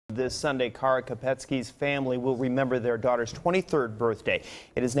This Sunday, Kara Kopetsky's family will remember their daughter's 23rd birthday.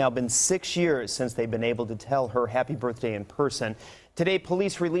 It has now been 6 years since they've been able to tell her happy birthday in person. Today,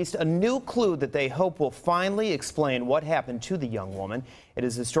 police released a new clue that they hope will finally explain what happened to the young woman. It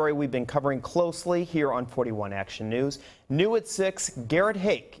is a story we've been covering closely here on 41 Action News. New at 6, Garrett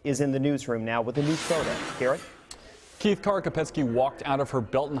Hake is in the newsroom now with a new photo. Garrett? Keith, Kara Kopetsky walked out of her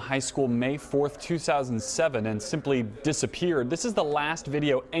Belton High School May 4th, 2007 and simply disappeared. This is the last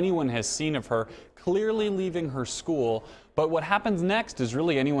video anyone has seen of her, clearly leaving her school. But what happens next is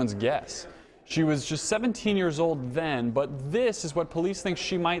really anyone's guess. She was just 17 years old then, but this is what police think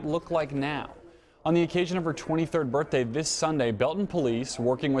she might look like now. On the occasion of her 23rd birthday this Sunday, Belton Police,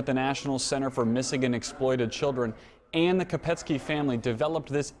 working with the National Center for Missing and Exploited Children and the Kopetsky family, developed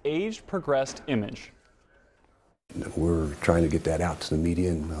this age-progressed image. We're trying to get that out to the media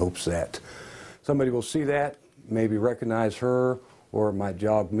in hopes that somebody will see that, maybe recognize her, or it might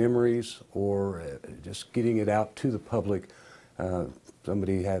jog memories, or just getting it out to the public.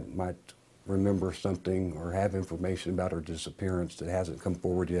 Somebody might remember something or have information about her disappearance that hasn't come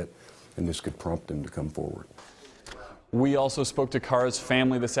forward yet, and this could prompt them to come forward. We also spoke to Kara's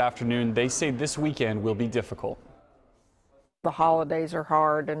family this afternoon. They say this weekend will be difficult. The holidays are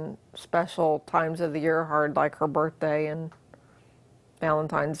hard, and special times of the year are hard, like her birthday and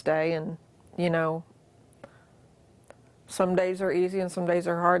Valentine's Day. And, you know, some days are easy and some days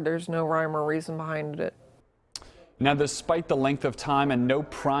are hard. There's no rhyme or reason behind it. Now, despite the length of time and no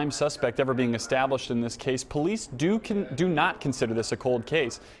prime suspect ever being established in this case, police do not consider this a cold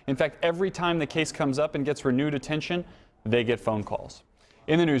case. In fact, every time the case comes up and gets renewed attention, they get phone calls.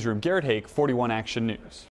 In the newsroom, Garrett Hake, 41 Action News.